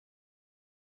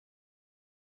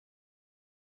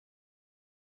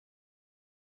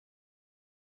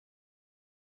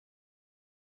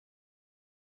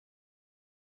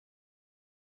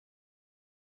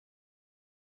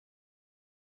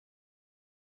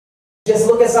just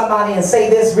look at somebody and say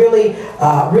this really,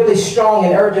 really strong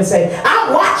and urgent. Say,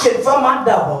 I'm watching for my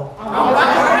double. I'm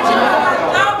watching for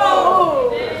my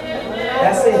double.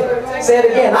 That's it. Say it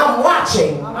again. I'm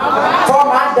watching for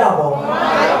my double.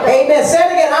 Amen. Say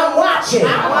it again. I'm watching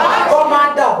for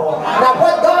my double. Now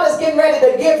what God is getting ready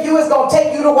to give you is going to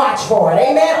take you to watch for it.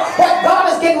 Amen. What God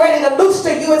is getting ready to loose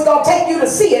to you is going to take you to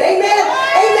see it. Amen.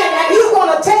 Amen. And He's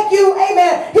going to take you.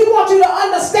 Amen. He wants you to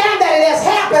understand that it has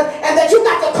happened and that you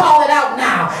got to call it out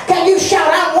now. Can you shout,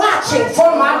 I'm watching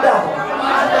for my double?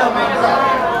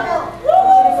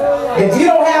 If you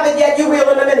don't have it yet, you will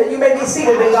in a minute. You may be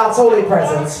seated in God's holy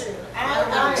presence.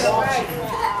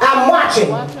 I'm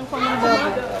watching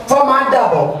for my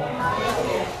double.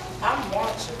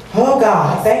 Oh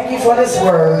God, thank you for this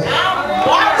word.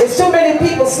 It's too many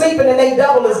people sleeping and they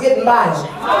double is getting by.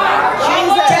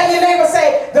 Tell your neighbor,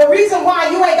 say, the reason why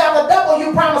you ain't got the double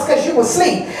you promised because you were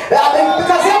asleep.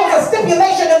 Because there was a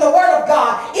stipulation in the word of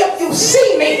God. If you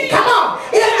see me, come on.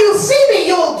 If you see me,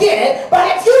 you'll get it.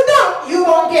 But if you don't, you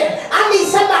won't get it. I need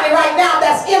somebody right now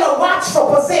that's in a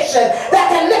watchful position that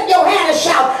can lift your hand and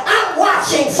shout, I'm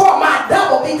watching for my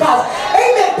double. Because,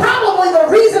 amen, probably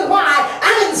the reason why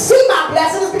I didn't see my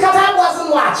blessing is because I wasn't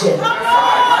watching.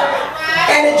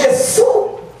 And it just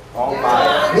swooped.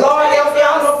 Lord help me,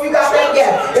 I don't know if you got that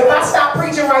yet. If I stop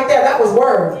preaching right there, that was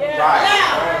word.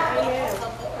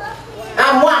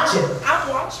 I'm watching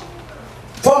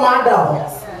for my double.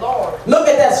 Look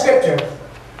at that scripture.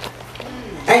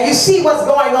 And you see what's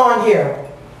going on here.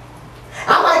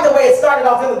 I like the way it started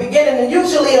off in the beginning, and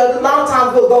usually a lot of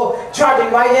times we'll go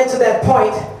charging right into that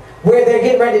point where they're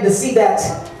getting ready to see that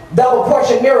double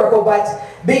portion miracle. But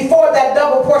before that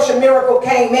double portion miracle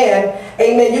came in,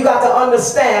 amen, you got to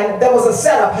understand there was a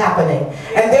setup happening.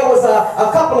 And there was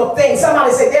a couple of things.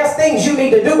 Somebody said there's things you need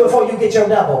to do before you get your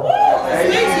double.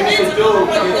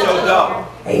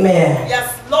 Amen.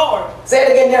 Yes, Lord. Say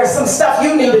it again. There's some stuff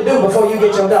you need to do before you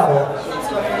get your double.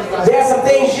 There's some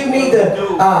things you need to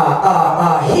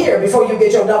hear before you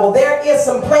get your double. There is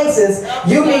some places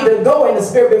you need to go in the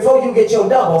spirit before you get your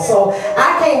double. So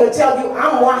I came to tell you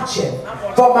I'm watching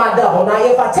for my double. Now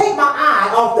if I take my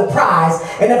eye off the prize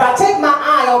and if I take my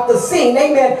eye off the scene,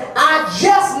 amen, I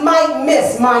just might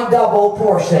miss my double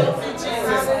portion.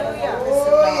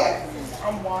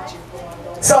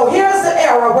 So here's the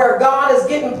era where God is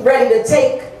getting ready to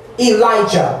take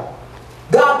Elijah.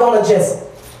 God gonna just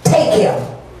take him.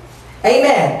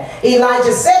 Amen.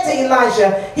 Elijah said to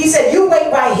Elisha, he said, you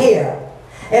wait right here.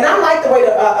 And I like the way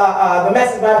the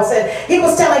Message Bible said, he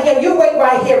was telling him, you wait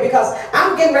right here because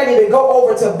I'm getting ready to go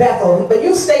over to Bethel, but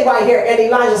you stay right here. And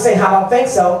Elijah said, I don't think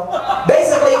so.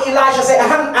 Basically, Elijah said,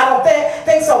 I don't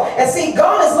think so. And see,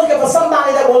 God is looking for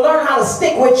somebody that will learn how to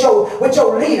stick with your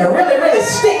leader. Really, really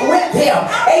stick with him.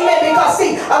 Amen. Because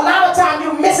see, a lot of times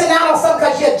you're missing out on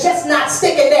something because you're just not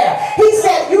sticking there. He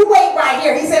said, you wait right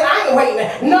here. He said, I ain't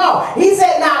waiting. No. He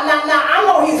said, now, I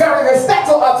know he's very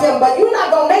respectful of him, but you're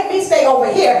not going to make me stay over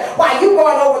here. While you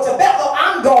going over to Bethel,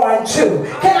 I'm going too.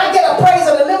 Can I get a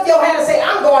praiser to lift your hand and say,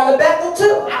 I'm going to Bethel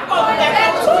too? I'm going to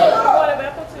Bethel too. I'm going to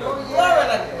Bethel too. Glory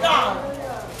to God.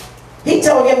 He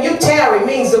told him, you tarry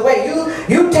means the way.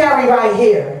 You tarry right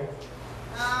here.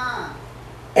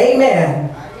 Amen.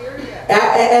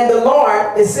 And the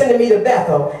Lord is sending me to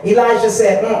Bethel. Elijah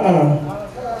said,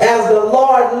 as the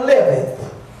Lord liveth,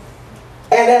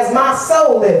 and as my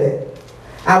soul liveth,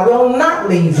 I will not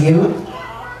leave you.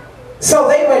 So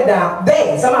they went down.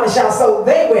 Somebody shout, so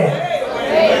they went.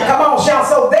 Come on, shout,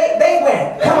 so they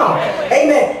went. Come on.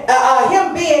 Amen.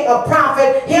 Him being a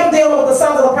prophet, him dealing with the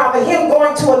sons of the prophet, him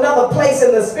going to another place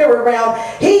in the spirit realm,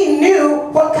 he knew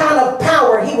what kind of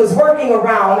power he was working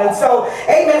around. And so,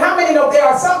 amen, how many know there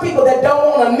are some people that don't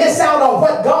want to miss out on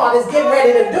what God is getting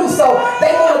ready to do, so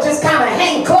they want to just kind of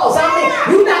hang close. I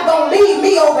mean, you're not going to leave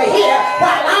me over here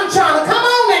while I'm trying to come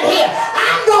on in here.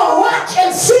 I'm going to watch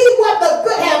and see what the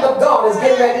good hand of God is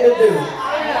getting ready to do.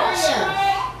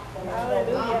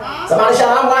 Somebody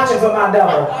shout, I'm watching for my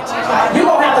double. You're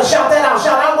going to have to shout that out.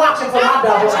 Shout, I'm watching for my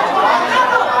double.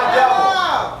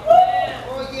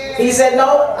 He said,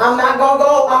 no, I'm not going to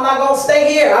go. I'm not going to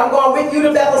stay here. I'm going with you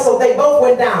to Bethel. So they both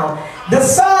went down. The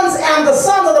sons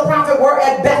of the prophet were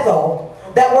at Bethel.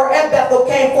 That were at Bethel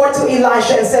came forth to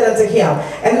Elisha and said unto him.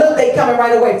 And look, they coming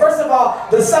right away. First of all,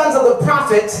 the sons of the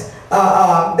prophet,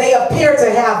 they appear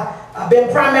to have been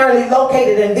primarily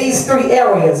located in these three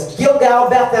areas: Gilgal,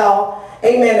 Bethel,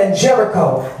 amen, in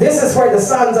Jericho. This is where the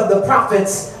sons of the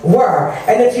prophets were.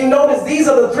 And if you notice, these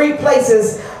are the three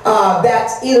places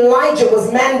that Elijah was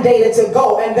mandated to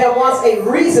go. And there was a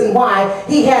reason why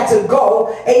he had to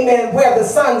go, amen, where the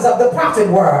sons of the prophet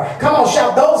were. Come on,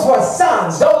 shout, those were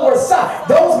sons. Those were sons.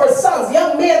 Those were sons,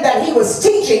 young men that he was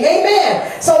teaching.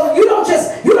 Amen. So you don't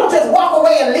just walk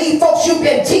away and leave folks you've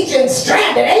been teaching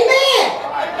stranded. Amen.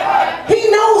 He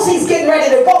knows he's getting ready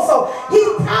to go, so he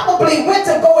probably went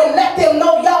to go and let them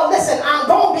know, y'all, listen, I'm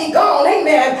going to be gone,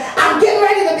 amen. I'm getting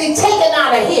ready to be taken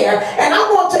out of here, and I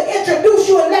want to introduce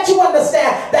you and let you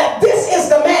understand that this is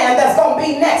the man that's going to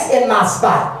be next in my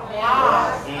spot.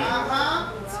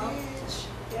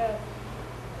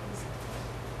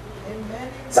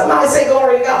 Somebody say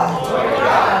glory to God. Glory to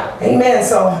God. Amen.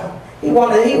 So he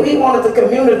wanted the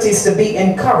communities to be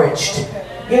encouraged.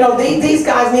 You know, these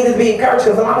guys needed to be encouraged,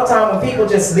 because a lot of times when people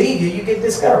just leave you, you get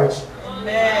discouraged.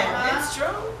 Amen. It's true.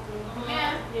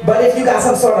 But if you got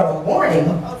some sort of a warning,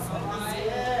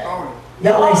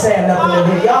 y'all ain't saying nothing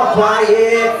in here. Y'all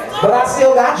quiet, but I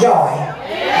still got joy.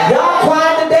 Y'all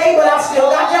quiet today, but I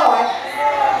still got joy.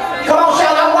 Come on,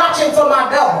 shout, I'm watching for my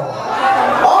double.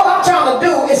 All I'm trying to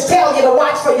do is tell you to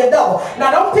watch for your double.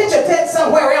 Now, don't pitch a tent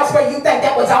somewhere else where you think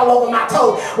that was all over my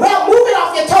toes. Well, move it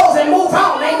off your toes and move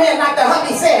on. Amen. Like the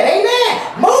hubby said. Amen.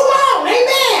 Move on.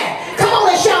 Amen. Come on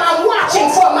and shout, I'm watching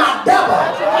for my double.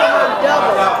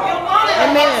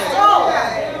 Amen.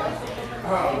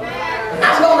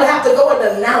 I'm going to have to go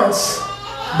and announce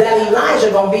that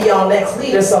Elijah going to be your next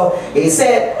leader. So he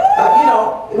said, you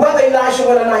know, whether Elijah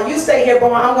will or not, you stay here,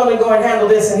 boy, I'm going to go and handle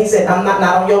this. And he said, I'm not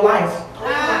on your life.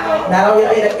 Not on your,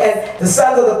 and the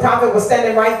sons of the prophet were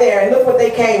standing right there, and look what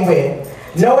they came with.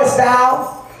 Knowest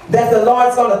thou that the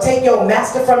Lord's going to take your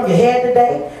master from your head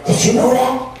today? Did you know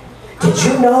that? Did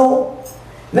you know?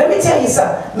 Let me tell you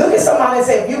something. Look at somebody and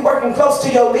say, if you're working close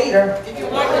to your leader, ain't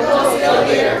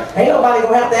nobody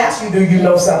going to have to ask you, do you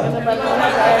know something?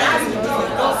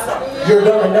 You're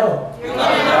going to know.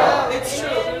 It's true.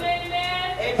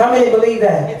 How many believe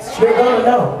that? You're going to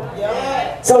know.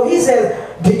 So he says,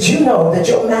 did you know that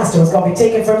your master was going to be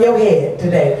taken from your head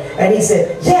today? And he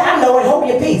said, yeah, I know it. Hold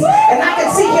your peace. And I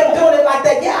can see him doing it like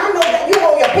that. Yeah, I know that. You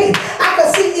hold your peace. I can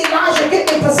see Elijah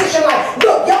getting in position like,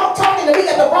 look, y'all talking to me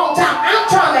at the wrong time. I'm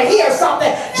trying to hear something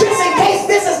just in case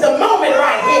this is the moment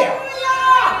right here.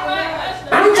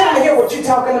 I'm trying to hear what you're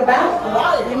talking about.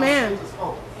 Amen.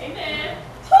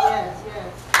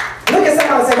 Look at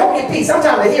somebody and say, hold your peace. I'm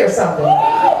trying to hear something.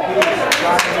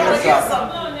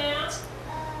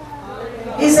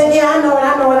 He said, yeah, I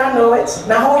know it.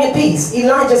 Now hold your peace.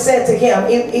 Elijah said to him,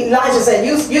 Elijah said,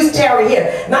 you tarry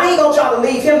here. Now he going to try to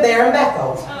leave him there in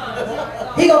Bethel.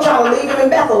 He going to try to leave him in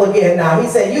Bethel again now. He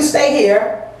said, you stay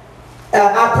here.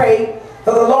 I pray,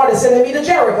 for the Lord is sending me to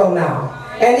Jericho now.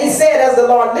 And he said, as the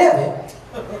Lord liveth,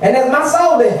 and as my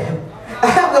soul liveth,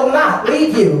 I will not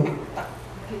leave you.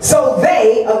 So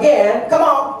they, again, come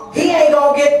on, he ain't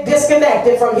going to get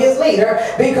disconnected from his leader,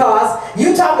 because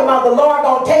you talking about the Lord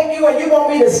going to take you and you want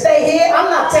me to stay here? I'm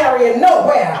not tarrying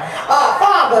nowhere.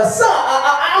 Father, son,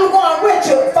 I'm going with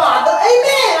you, Father.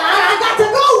 Amen. I got to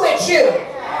go with you.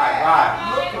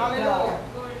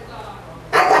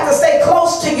 I got to stay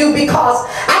close to you because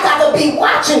I got to be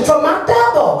watching for my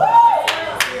double.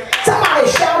 Somebody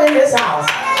shout in this house.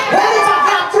 Well, if I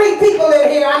got 3 people in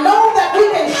here, I know